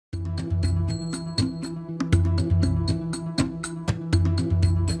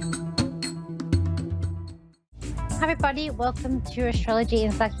Hi everybody, welcome to Astrology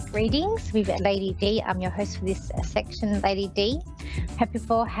and Psychic Readings with Lady D. I'm your host for this section, Lady D. Hope you've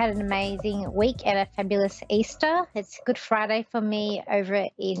all had an amazing week and a fabulous Easter. It's Good Friday for me over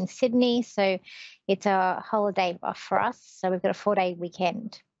in Sydney, so it's a holiday off for us. So we've got a 4-day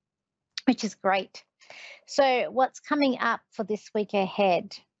weekend, which is great. So what's coming up for this week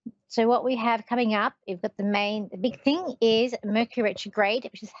ahead? So what we have coming up, we've got the big thing is Mercury retrograde,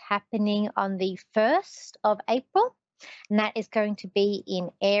 which is happening on the 1st of April, and that is going to be in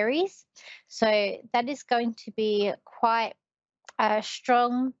Aries. So that is going to be quite a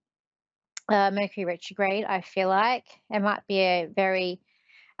strong Mercury retrograde, I feel like. It might be a very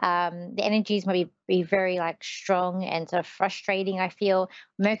the energies might be very like strong and sort of frustrating. I feel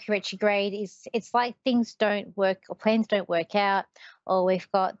Mercury retrograde it's like things don't work or plans don't work out, or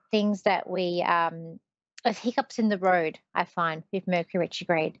we've got things that we as hiccups in the road. I find with Mercury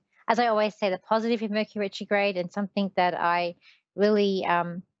retrograde, as I always say, the positive with Mercury retrograde and something that I really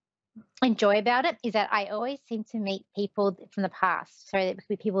enjoy about it is that I always seem to meet people from the past. So it could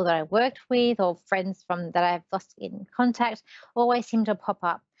be people that I worked with or friends from that I've lost in contact, always seem to pop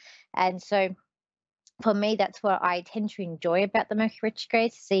up. And so for me, that's what I tend to enjoy about the Mercury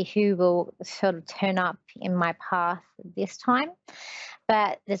retrograde, to see who will sort of turn up in my path this time.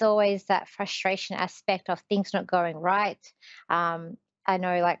 But there's always that frustration aspect of things not going right. I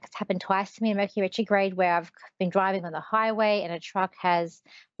know, like, it's happened twice to me in Mercury retrograde where I've been driving on the highway and a truck has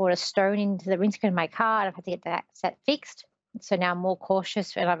brought a stone into the windscreen of my car and I've had to get that set fixed. So now I'm more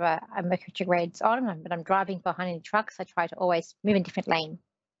cautious when a Mercury retrograde's on, but I'm driving behind any trucks. I try to always move in a different lane.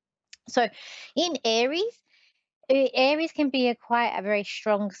 So in Aries can be quite a very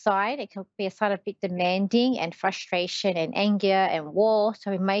strong sign. It can be a sign of a bit demanding and frustration and anger and war.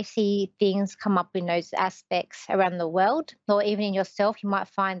 So we may see things come up in those aspects around the world, or even in yourself. You might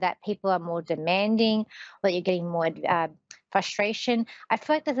find that people are more demanding, or that you're getting more frustration. I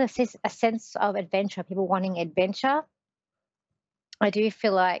feel like there's a sense of adventure, people wanting adventure. I do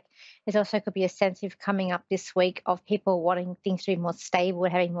feel like there's also could be a sense of coming up this week of people wanting things to be more stable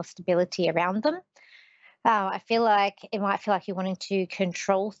and having more stability around them. I feel like it might feel like you're wanting to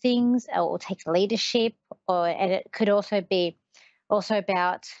control things or take leadership, and it could also be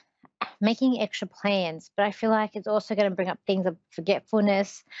about making extra plans. But I feel like it's also going to bring up things of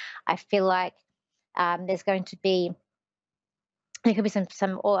forgetfulness. I feel like there's going to be there could be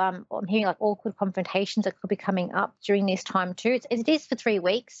I'm hearing like awkward confrontations that could be coming up during this time too. It is for 3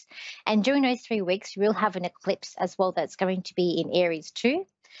 weeks, and during those 3 weeks, you will have an eclipse as well that's going to be in Aries too.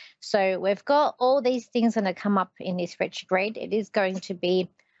 So we've got all these things going to come up in this retrograde. It is going to be,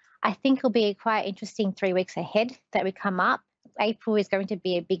 I think it'll be a quite interesting 3 weeks ahead that we come up. April is going to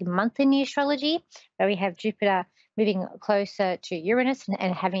be a big month in the astrology, where we have Jupiter moving closer to Uranus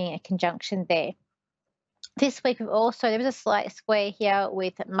and having a conjunction there. This week, there was a slight square here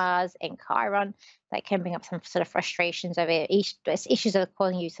with Mars and Chiron that can bring up some sort of frustrations over issues that are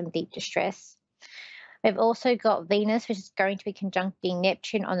causing you some deep distress. We've also got Venus, which is going to be conjuncting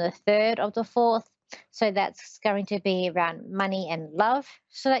Neptune on the 3rd of the 4th. So that's going to be around money and love.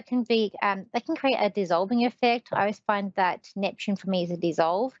 So that can create a dissolving effect. I always find that Neptune for me is a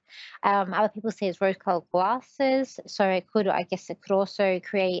dissolve. Other people say it's rose-colored glasses. So it could also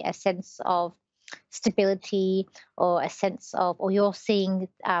create a sense of stability, or a sense of, or you're seeing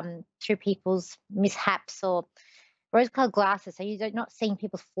through people's mishaps, or rose-colored glasses. So you're not seeing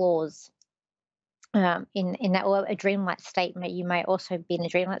people's flaws. In that, or a dreamlike state. You may also be in a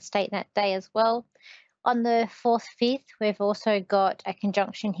dreamlike state that day as well. On the 4th, 5th, we've also got a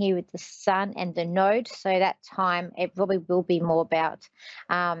conjunction here with the Sun and the Node. So that time, it probably will be more about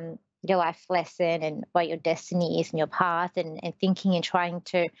your life lesson and what your destiny is and your path, and thinking and trying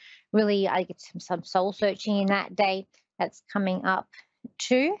to really, I get some soul searching in that day that's coming up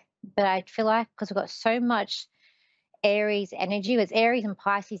too. But I feel like because we've got so much Aries energy, it's Aries and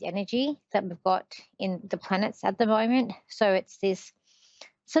Pisces energy that we've got in the planets at the moment. So it's this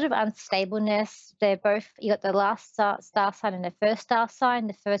sort of unstableness. They're both, you got the last star sign and the first star sign,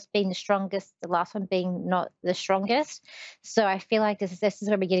 the first being the strongest, the last one being not the strongest. So I feel like this is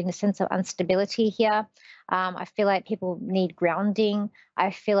where we're getting the sense of instability here. I feel like people need grounding. I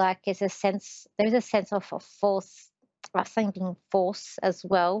feel like there's a sense of a force, something being force as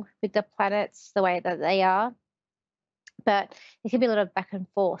well with the planets, the way that they are. But there could be a lot of back and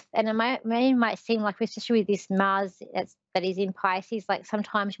forth, and it might seem like, especially with this Mars that is in Pisces, like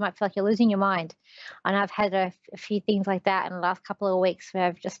sometimes you might feel like you're losing your mind. And I've had a few things like that in the last couple of weeks where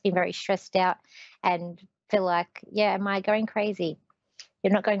I've just been very stressed out and feel like, yeah, am I going crazy?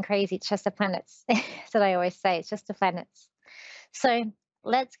 You're not going crazy. It's just the planets. That's what I always say. It's just the planets. So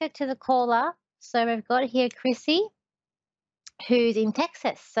let's go to the caller. So we've got here Chrissy, who's in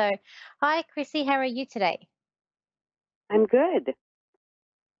Texas. So, hi, Chrissy, how are you today? I'm good.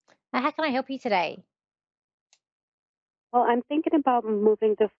 How can I help you today? Well, I'm thinking about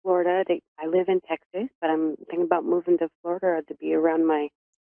moving to Florida. I live in Texas, but I'm thinking about moving to Florida to be around my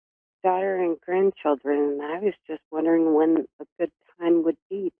daughter and grandchildren. And I was just wondering when a good time would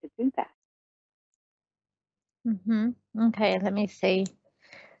be to do that. Okay, let me see.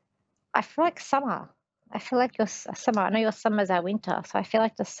 I feel like summer. I feel like your summer. I know your summers are winter, so I feel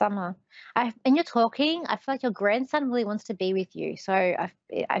like the summer. And you're talking. I feel like your grandson really wants to be with you. So,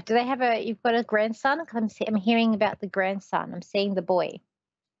 do they have a? You've got a grandson? Because I'm hearing about the grandson. I'm seeing the boy.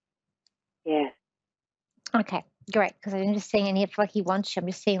 Yes. Okay, great. Because I'm just seeing, and he feel like he wants you. I'm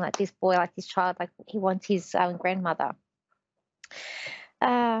just seeing like this boy, like this child, like he wants his grandmother.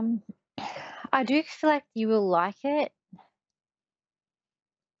 Um, I do feel like you will like it.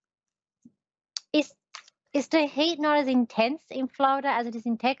 Is Is the heat not as intense in Florida as it is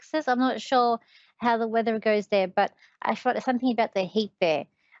in Texas? I'm not sure how the weather goes there, but I feel like there's something about the heat there.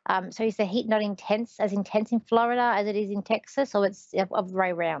 So is the heat not as intense in Florida as it is in Texas, or it's of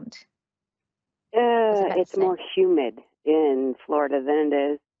right round? Or is it about the It's same? more humid in Florida than it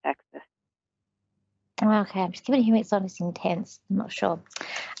is Texas. Okay, I'm just giving him it's not as intense. I'm not sure.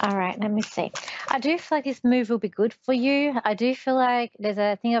 All right, let me see. I do feel like this move will be good for you. I do feel like there's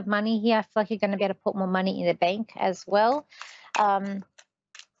a thing of money here. I feel like you're going to be able to put more money in the bank as well. Um,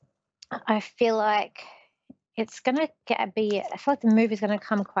 I feel like it's gonna be. I feel like the move is gonna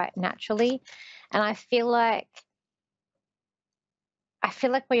come quite naturally, and I feel like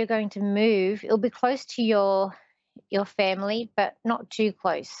where you're going to move, it'll be close to your family, but not too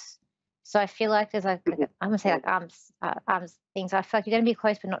close. So I feel like there's Mhm. I'm gonna say like Good. arms things. I feel like you're gonna be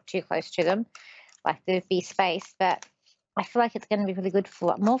close, but not too close to them. Like there'd be space, but I feel like it's gonna be really good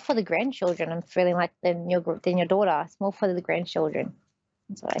for more for the grandchildren. I'm feeling like than your daughter. It's more for the grandchildren.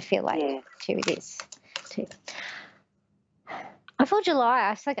 That's what I feel like Yes. too. It is too. I feel July.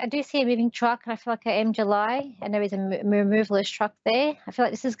 I feel like I do see a moving truck, and I feel like I am July, and there is a removalist truck there. I feel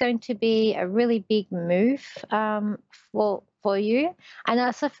like this is going to be a really big move for you, and I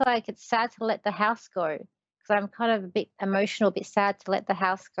also feel like it's sad to let the house go because I'm kind of a bit emotional, a bit sad to let the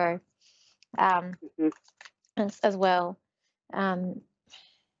house go um, Hmm. as well. Um,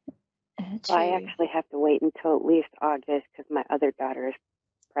 Well, I to actually have to wait until at least August because my other daughter is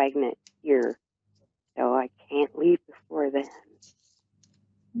pregnant here, so I can't leave before then.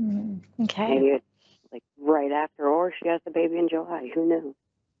 okay, Maybe it's like right after, or she has the baby in July. Who knows?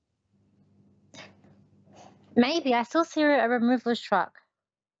 maybe I still see a removalist truck,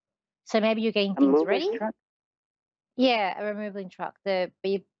 so maybe you're getting A things mover's ready. truck? Yeah, a removing truck, the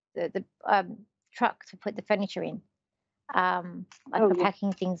truck to put the furniture in, like Oh, for yeah.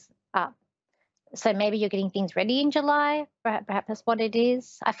 packing things up. So maybe you're getting things ready in July. Perhaps that's what it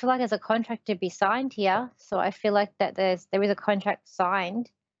is. I feel like there's a contract to be signed here, so I feel like that there is a contract signed.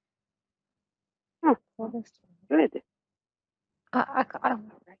 Huh, August. good. I, I, I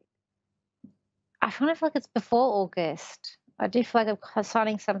All right. I kind of feel like it's before August. I do feel like I'm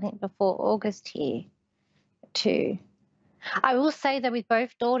signing something before August here too. I will say that with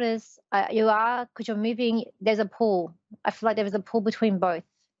both daughters, you are because you're moving. There's a pool. I feel like there is a pool between both.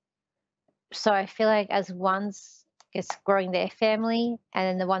 So I feel like as one's is growing their family, and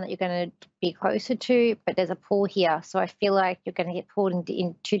then the one that you're going to be closer to, but there's a pull here. So I feel like you're going to get pulled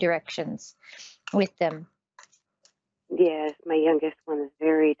in two directions with them. Yes, my youngest one is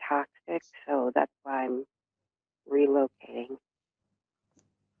very toxic, so that's why I'm relocating.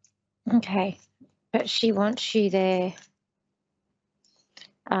 Okay, but she wants you there.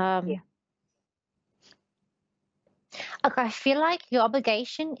 Yeah. Um, okay, I feel like your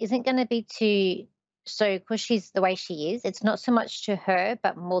obligation isn't going to be to so because she's the way she is. It's not so much to her,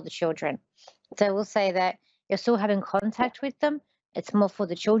 but more the children. So I will say that you're still having contact with them. It's more for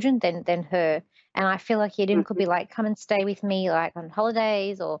the children than her. And I feel like Eden could Hmm. be like, come and stay with me like on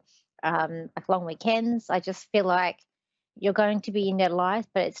holidays or like long weekends. I just feel like you're going to be in their life,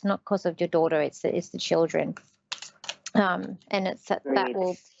 but it's not because of your daughter. It's the children. And it's that Agreed.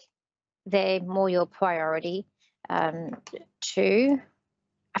 will they're more your priority um, too.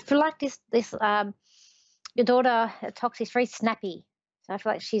 I feel like this your daughter Toxie is very snappy. So I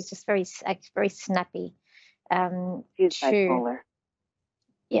feel like she's just very snappy She's too. bipolar.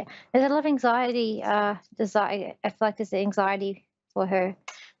 Yeah, there's a lot of anxiety, desire. I feel like there's anxiety for her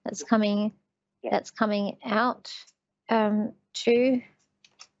that's coming Yes. that's coming out too.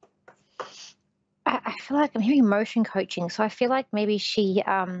 I feel like I'm hearing motion coaching, so I feel like maybe she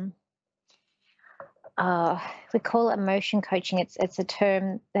uh, we call it emotion coaching. It's a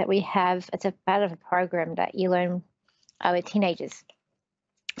term that we have. It's a part of a program that you learn with teenagers.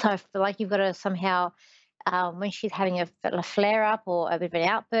 So I feel like you've got to somehow, when she's having a flare up or a bit of an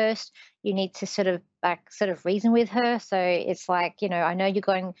outburst, you need to sort of reason with her. So it's like, I know you're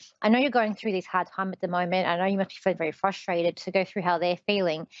going through this hard time at the moment. I know you must be feeling very frustrated. To go through how they're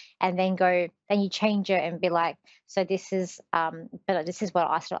feeling, and then you change it and be like, so but this is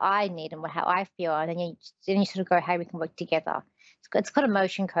what I need and how I feel, and then you sort of go, hey, we can work together. It's called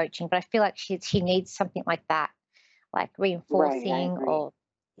emotion coaching, but I feel like she needs something like that, like Right, I reinforcing agree. or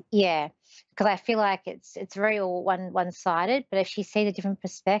yeah, because I feel like it's very all one-sided, but if she sees a different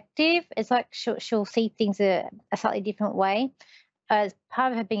perspective, it's like she'll see things a slightly different way. As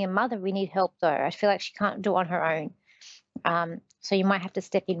part of her being a mother, we need help though. I feel like she can't do it on her own. So you might have to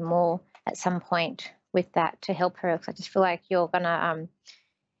step in more at some point with that to help her. 'Cause I just feel like you're a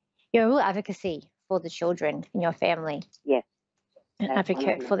real advocacy for the children in your family, Yes, an that's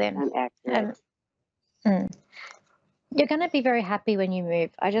advocate for them. 100% accurate. Um, mm. You're gonna be very happy when you move.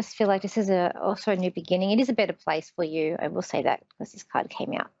 I just feel like this is also a new beginning. It is a better place for you. I will say that because this card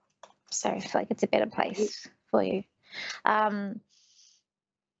came out. So I feel like it's a better Right. place for you. Um,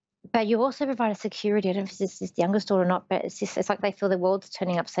 but you also provide a security. I don't know if this is the youngest daughter or not, but it's like they feel the world's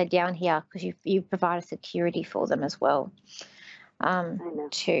turning upside down here because you provide a security for them as well. I know.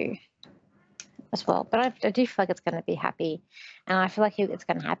 Too as well. But I do feel like it's going to be happy, and I feel like it's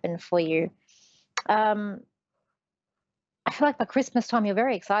going to happen for you. Um, I feel like by Christmas time you're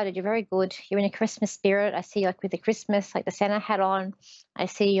very excited. You're very good. You're in a Christmas spirit. I see you like with the Christmas, like the Santa hat on. I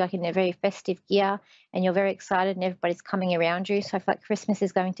see you like in a very festive gear, and you're very excited, and everybody's coming around you. So I feel like Christmas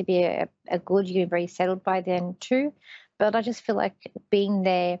is going to be a good. You're very settled by then too. But I just feel like being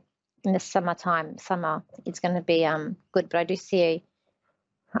there in the summer, it's going to be good. But I do see.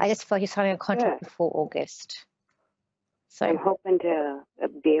 I just feel like you're signing a Good. contract before August. I'm So hoping to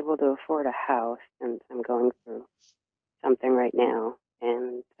be able to afford a house since I'm going through something right now,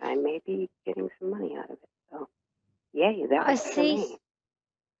 and I may be getting some money out of it. So, yay, that I works for see. me.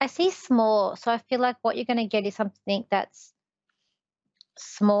 I see small. So I feel like what you're going to get is something that's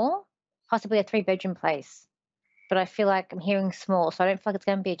small, possibly a three-bedroom place. But I feel like I'm hearing small, so I don't feel like it's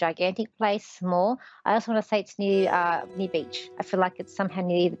going to be a gigantic place. Small. I also want to say it's near beach. I feel like it's somehow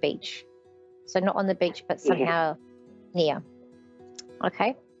near the beach, so not on the beach, but Yeah, somehow near.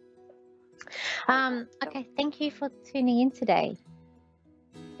 Okay. I hope so. Okay. Thank you for tuning in today.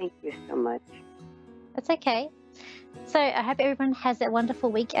 Thank you so much. That's okay. So I hope everyone has a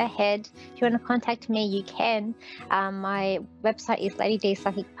wonderful week ahead. If you want to contact me, you can. My website is Lady D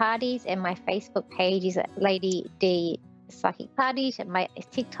Psychic Parties, and my Facebook page is Lady D Psychic Parties. And my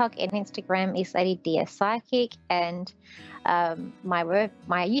TikTok and Instagram is Lady D Psychic, and my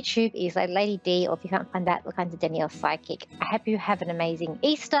YouTube is like Lady D. Or if you can't find that, look under Danielle Psychic. I hope you have an amazing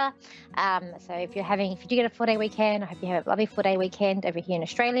Easter. So if you do get a 4-day weekend, I hope you have a lovely 4-day weekend over here in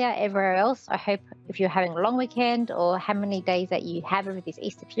Australia. Everywhere else, I hope if you're having a long weekend or how many days that you have over this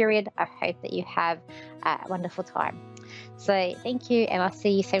Easter period, I hope that you have a wonderful time. So thank you, and I'll see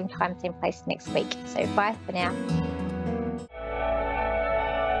you same time, same place next week. So bye for now.